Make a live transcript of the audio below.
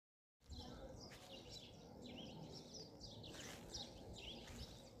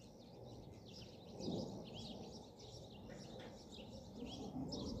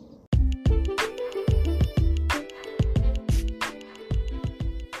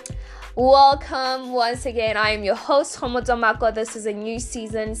Welcome once again. I am your host, Homodomako. This is a new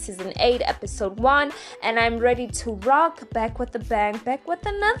season 8, episode 1, and I'm ready to rock, back with the bang, back with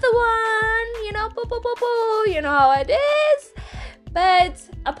another one. You know how it is. But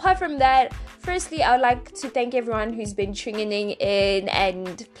apart from that, firstly, I would like to thank everyone who's been tuning in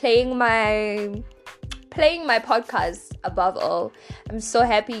and playing my podcast. Above all, I'm so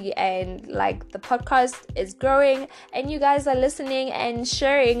happy, and the podcast is growing and you guys are listening and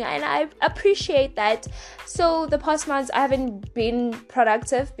sharing, and I appreciate that. So the past months I haven't been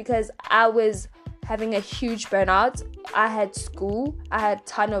productive because I was having a huge burnout. I had school, I had a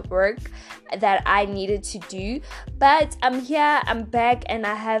ton of work that I needed to do, but I'm here, I'm back, and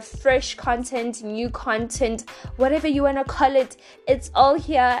I have fresh content, new content, whatever you want to call it. It's all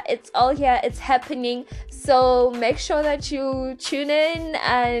here, it's happening. So make sure that you tune in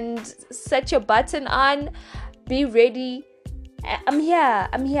and set your button on, be ready. I'm here.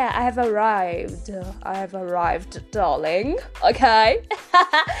 I have arrived, darling. Okay.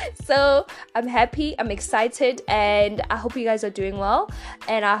 So I'm happy, I'm excited, and I hope you guys are doing well,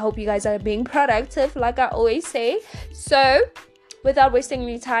 and I hope you guys are being productive, like I always say. So without wasting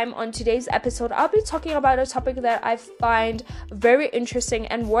any time, on today's episode, I'll be talking about a topic that I find very interesting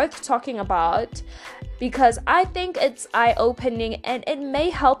and worth talking about, because I think it's eye-opening and it may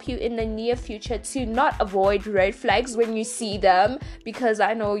help you in the near future to not avoid red flags when you see them, because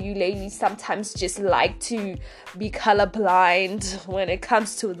I know you ladies sometimes just like to be colorblind when it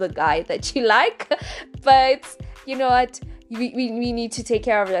comes to the guy that you like. But you know what? We need to take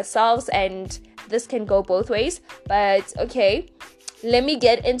care of ourselves, and this can go both ways. But okay, let me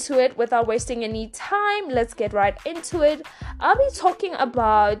get into it without wasting any time. Let's get right into it. I'll be talking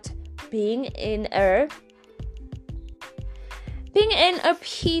about being in a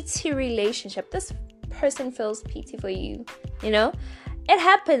PT relationship. This person feels PT for you, It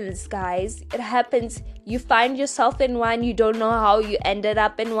happens, guys. It happens. You find yourself in one. You don't know how you ended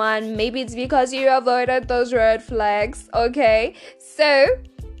up in one. Maybe it's because you avoided those red flags. Okay.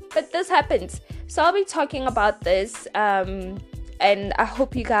 But this happens. So I'll be talking about this. And I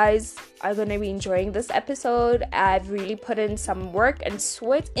hope you guys are going to be enjoying this episode. I've really put in some work and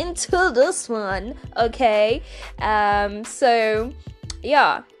sweat into this one. Okay. So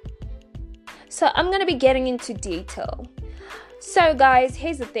I'm going to be getting into detail. So guys,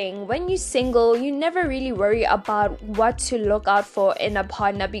 here's the thing. When you're single, you never really worry about what to look out for in a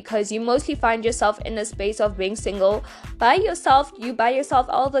partner, because you mostly find yourself in a space of being single by yourself. You by yourself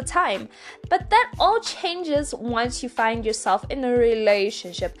all the time. But that all changes once you find yourself in a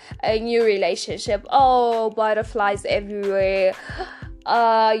relationship, a new relationship. Oh, butterflies everywhere.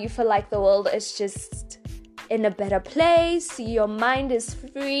 You feel like the world is just in a better place. Your mind is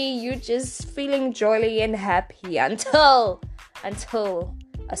free. You're just feeling jolly and happy until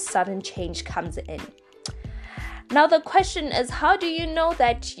a sudden change comes in. Now the question is, how do you know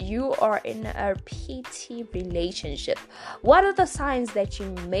that you are in a PT relationship? What are the signs that you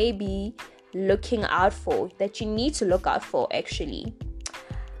may be looking out for, that you need to look out for actually?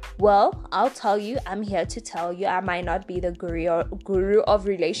 Well, I'll tell you, I'm here to tell you. I might not be the guru of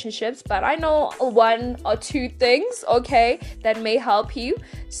relationships, but I know 1 or 2 things, okay, that may help you.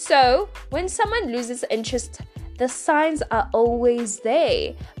 So when someone loses interest, the signs are always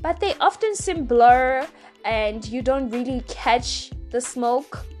there, but they often seem blur and you don't really catch the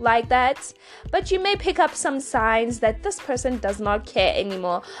smoke like that. But you may pick up some signs that this person does not care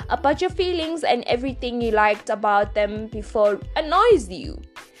anymore about your feelings, and everything you liked about them before annoys you.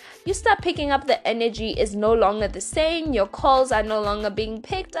 You start picking up the energy is no longer the same. Your calls are no longer being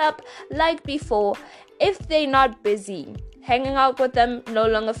picked up like before. If they're not busy, hanging out with them no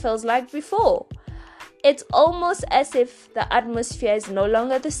longer feels like before. It's almost as if the atmosphere is no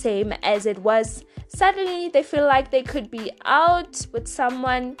longer the same as it was. Suddenly, they feel like they could be out with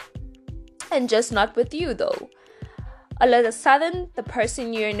someone and just not with you, though. All of a sudden, the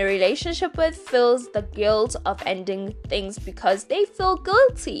person you're in a relationship with feels the guilt of ending things because they feel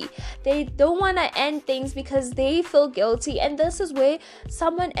guilty. They don't want to end things because they feel guilty. And this is where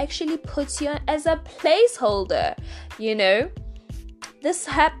someone actually puts you as a placeholder. This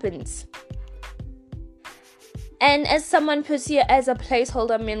happens. And as someone puts you as a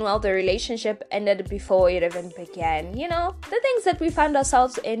placeholder, meanwhile, the relationship ended before it even began. The things that we find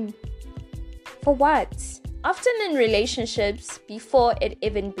ourselves in. For what? Often in relationships, before it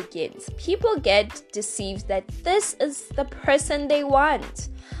even begins, people get deceived that this is the person they want.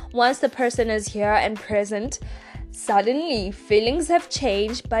 Once the person is here and present, suddenly feelings have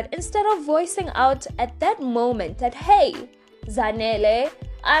changed, but instead of voicing out at that moment that, hey, Zanele,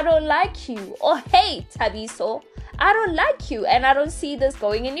 I don't like you, or hey, Tabiso, I don't like you and I don't see this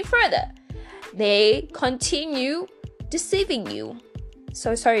going any further. They continue deceiving you.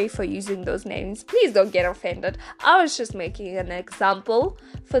 So sorry for using those names. Please don't get offended. I was just making an example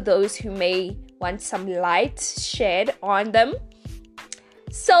for those who may want some light shed on them.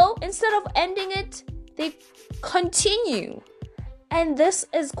 So instead of ending it, they continue. And this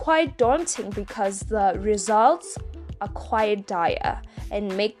is quite daunting because the results are quite dire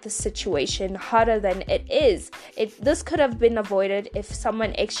and make the situation harder than it is. This could have been avoided if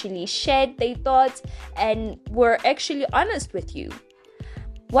someone actually shared their thoughts and were actually honest with you.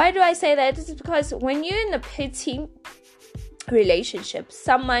 Why do I say that? It's because when you're in a petty relationship,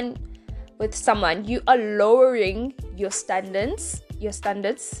 with someone, you are lowering your standards,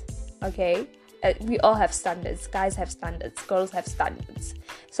 okay? We all have standards. Guys have standards. Girls have standards.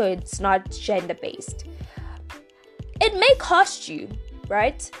 So it's not gender-based. It may cost you,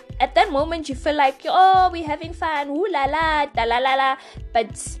 right? At that moment, you feel like, oh, we're having fun. Ooh la la, da la la la.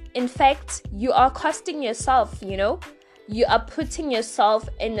 But in fact, you are costing yourself, You are putting yourself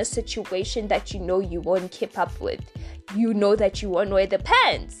in a situation that you won't keep up with. You know that you won't wear the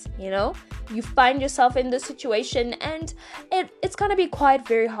pants, You find yourself in this situation and it's going to be quite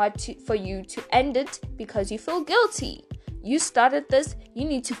very hard for you to end it because you feel guilty. You started this, you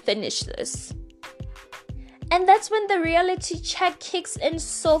need to finish this. And that's when the reality check kicks in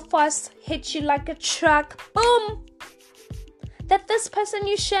so fast, hits you like a truck, boom, that this person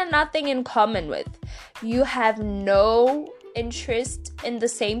you share nothing in common with. You have no interest in the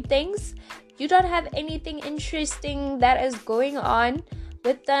same things. You don't have anything interesting that is going on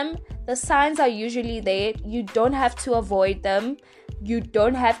with them. The signs are usually there. You don't have to avoid them. You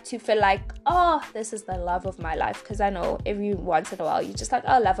don't have to feel like, oh, this is the love of my life. Because I know every once in a while, you're just like,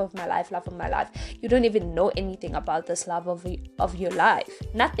 oh, love of my life. You don't even know anything about this love of your life.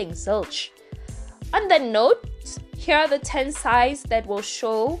 Nothing, zilch. On the note, here are the 10 signs that will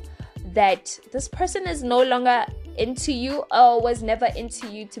show that this person is no longer into you or was never into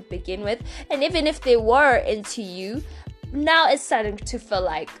you to begin with. And even if they were into you, now it's starting to feel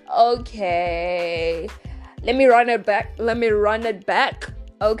like, okay, let me run it back.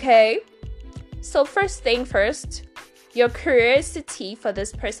 Okay. So first thing first, your curiosity for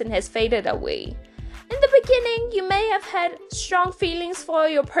this person has faded away. In the beginning, you may have had strong feelings for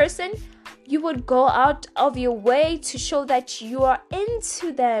your person. You would go out of your way to show that you are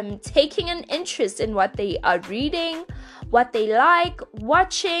into them, taking an interest in what they are reading, what they like,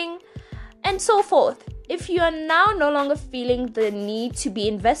 watching, and so forth. If you are now no longer feeling the need to be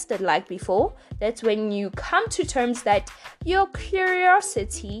invested like before, that's when you come to terms that your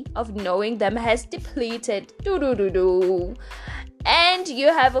curiosity of knowing them has depleted. And you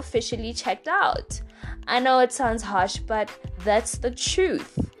have officially checked out. I know it sounds harsh, but that's the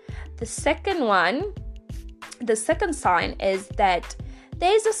truth. The second sign is that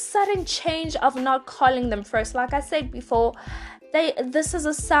there's a sudden change of not calling them first. Like I said before, this is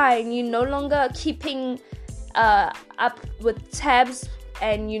a sign you're no longer keeping up with tabs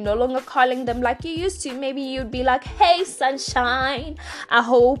and you're no longer calling them like you used to. Maybe you'd be like, hey, sunshine, I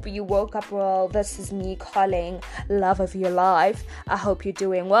hope you woke up well. This is me calling love of your life. I hope you're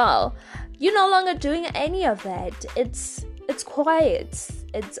doing well. You're no longer doing any of that. It's quiet.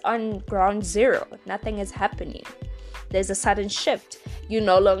 It's on ground zero. Nothing is happening. There's a sudden shift. You're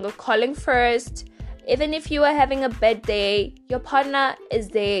no longer calling first. Even if you are having a bad day, your partner is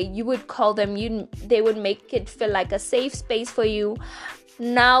there. You would call them. They would make it feel like a safe space for you.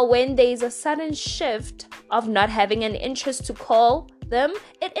 Now, when there's a sudden shift of not having an interest to call them,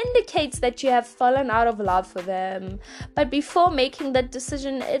 it indicates that you have fallen out of love for them. But before making that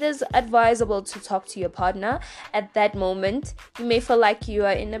decision, it is advisable to talk to your partner. At that moment, you may feel like you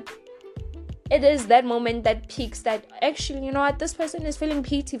are it is that moment that peaks that actually, you know what, this person is feeling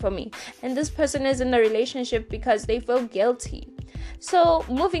pity for me. And this person is in a relationship because they feel guilty. So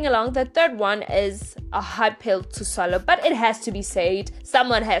moving along, the third one is a hard pill to swallow, but it has to be said.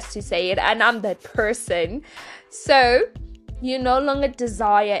 Someone has to say it, and I'm that person. So you no longer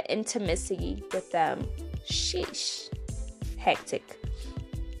desire intimacy with them. Sheesh. Hectic.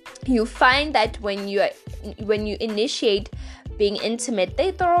 You find that when you initiate being intimate,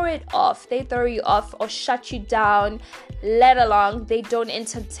 they throw you off or shut you down, let alone they don't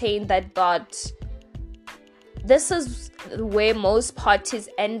entertain that thought. This is where most parties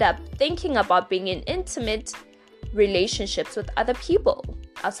end up thinking about being in intimate relationships with other people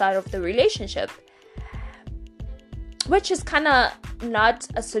outside of the relationship, which is kind of not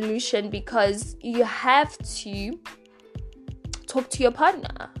a solution because you have to talk to your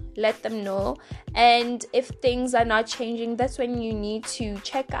partner, let them know, and if things are not changing, that's when you need to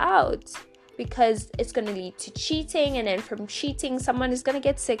check out. because it's going to lead to cheating, and then from cheating, someone is going to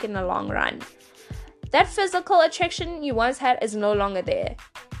get sick in the long run. That physical attraction you once had is no longer there.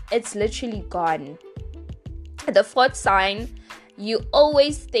 It's literally gone. The fourth sign, you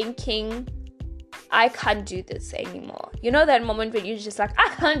always thinking, I can't do this anymore. You know that moment when you're just like, I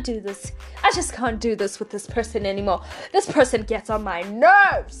can't do this. I just can't do this with this person anymore. This person gets on my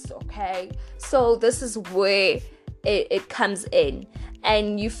nerves, okay? So this is where it comes in.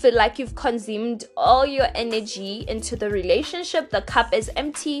 And you feel like you've consumed all your energy into the relationship. The cup is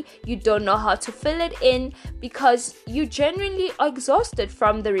empty. You don't know how to fill it in because you genuinely are exhausted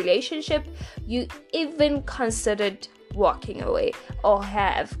from the relationship. You even considered walking away or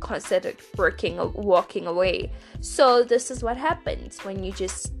have considered walking away. So this is what happens when you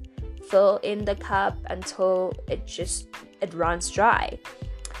just fill in the cup until it runs dry.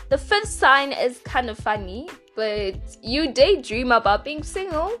 The fifth sign is kind of funny, but you daydream about being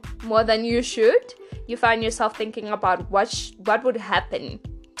single more than you should. You find yourself thinking about what would happen.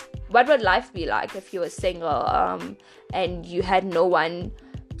 What would life be like if you were single and you had no one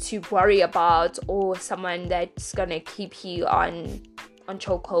to worry about or someone that's gonna keep you on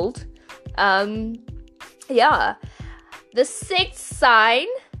chokehold. The sixth sign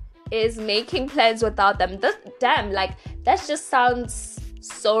is making plans without them. That just sounds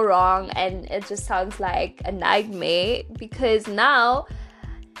so wrong, and it just sounds like a nightmare because now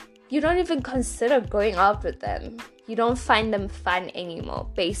you don't even consider going out with them. You don't find them fun anymore,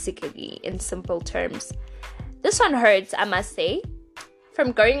 basically, in simple terms. This one hurts, I must say.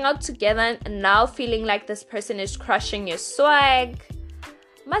 From going out together and now feeling like this person is crushing your swag.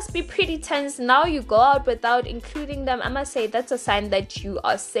 Must be pretty tense. Now you go out without including them. I must say that's a sign that you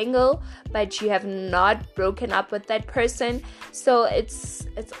are single, but you have not broken up with that person. So it's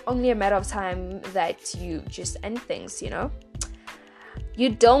only a matter of time that you just end things, you know. You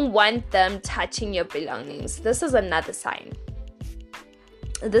don't want them touching your belongings. This is another sign.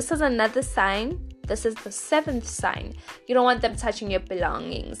 This is the seventh sign. You don't want them touching your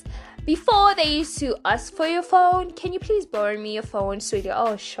belongings. Before, they used to ask for your phone. Can you please borrow me your phone, sweetie?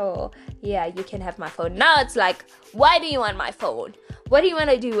 Oh, sure. Yeah, you can have my phone. Now it's like, why do you want my phone? What do you want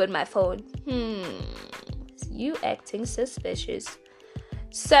to do with my phone? You acting suspicious.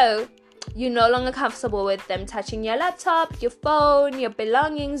 So, you're no longer comfortable with them touching your laptop, your phone, your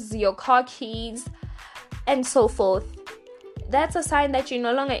belongings, your car keys, and so forth. That's a sign that you're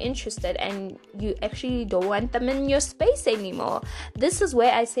no longer interested and you actually don't want them in your space anymore. This is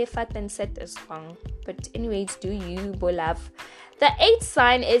where I say fat and set is wrong. But anyways, do you, boy love. The eighth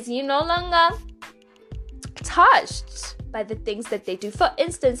sign is you no longer touched by the things that they do. For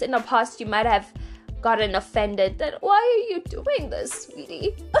instance, in the past, you might have gotten offended that, why are you doing this,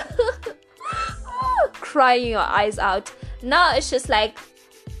 sweetie? Crying your eyes out. Now it's just like,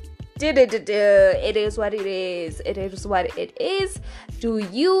 it is what it is. It is what it is. Do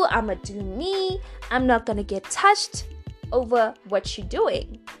you, I'ma do me. I'm not gonna get touched over what you're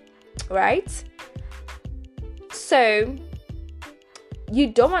doing, right? So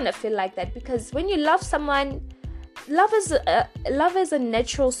you don't want to feel like that, because when you love someone, love is a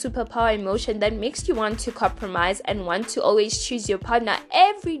natural superpower emotion that makes you want to compromise and want to always choose your partner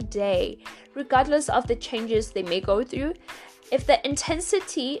every day, regardless of the changes they may go through. If the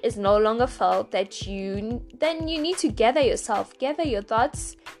intensity is no longer felt, then you need to gather yourself, gather your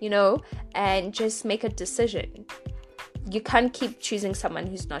thoughts, and just make a decision. You can't keep choosing someone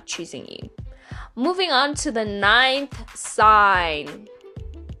who's not choosing you. Moving on to the ninth sign.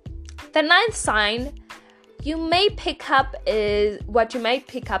 The ninth sign, what you might pick up is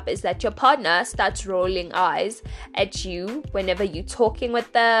that your partner starts rolling eyes at you whenever you're talking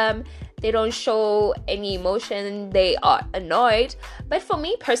with them. They don't show any emotion. They are annoyed. But for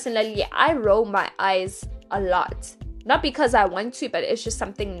me personally, I roll my eyes a lot. Not because I want to, but it's just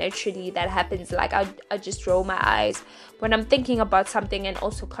something naturally that happens. Like I just roll my eyes when I'm thinking about something and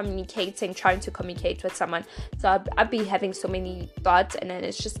also trying to communicate with someone. So I'll be having so many thoughts, and then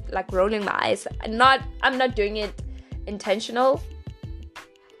it's just like rolling my eyes. I'm not doing it intentional.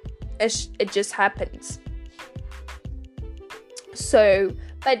 It just happens. So,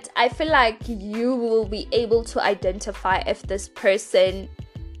 but I feel like you will be able to identify if this person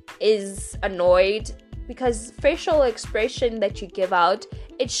is annoyed, because facial expression that you give out,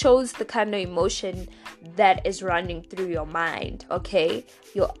 it shows the kind of emotion that is running through your mind, okay?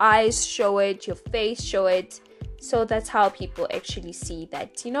 Your eyes show it, your face show it. So that's how people actually see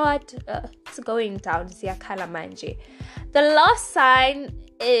that, you know what, it's going down. The last sign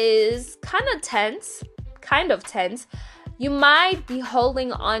is kind of tense. You might be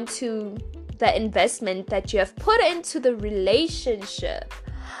holding on to the investment that you have put into the relationship.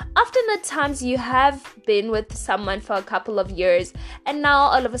 Often at times you have been with someone for a couple of years and now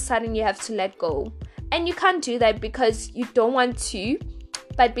all of a sudden you have to let go. And you can't do that because you don't want to,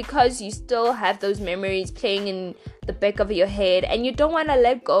 but because you still have those memories playing in the back of your head and you don't want to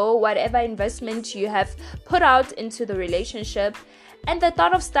let go whatever investment you have put out into the relationship. And the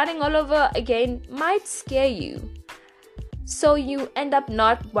thought of starting all over again might scare you. So you end up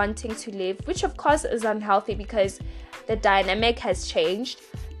not wanting to leave, which of course is unhealthy because the dynamic has changed.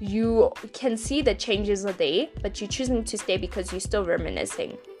 You can see the changes are there, but you're choosing to stay because you're still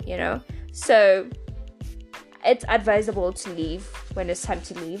reminiscing, So it's advisable to leave when it's time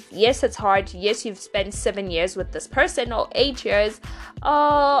to leave. Yes, it's hard. Yes, you've spent 7 years with this person or 8 years.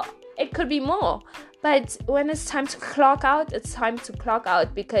 It could be more. But when it's time to clock out, it's time to clock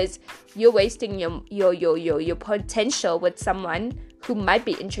out because you're wasting your potential with someone who might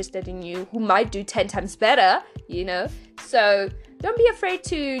be interested in you, who might do 10 times better, So don't be afraid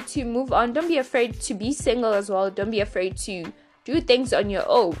to move on. Don't be afraid to be single as well. Don't be afraid to do things on your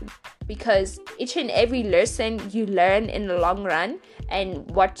own, because each and every lesson you learn in the long run and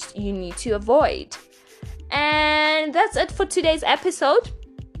what you need to avoid. And that's it for today's episode.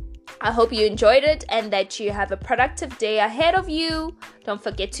 I hope you enjoyed it and that you have a productive day ahead of you. Don't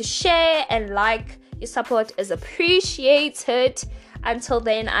forget to share and like. Your support is appreciated. Until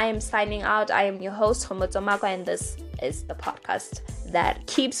then, I am signing out. I am your host, Homotso Makwa, and this is the podcast that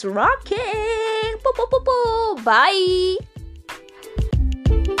keeps rocking. Bye.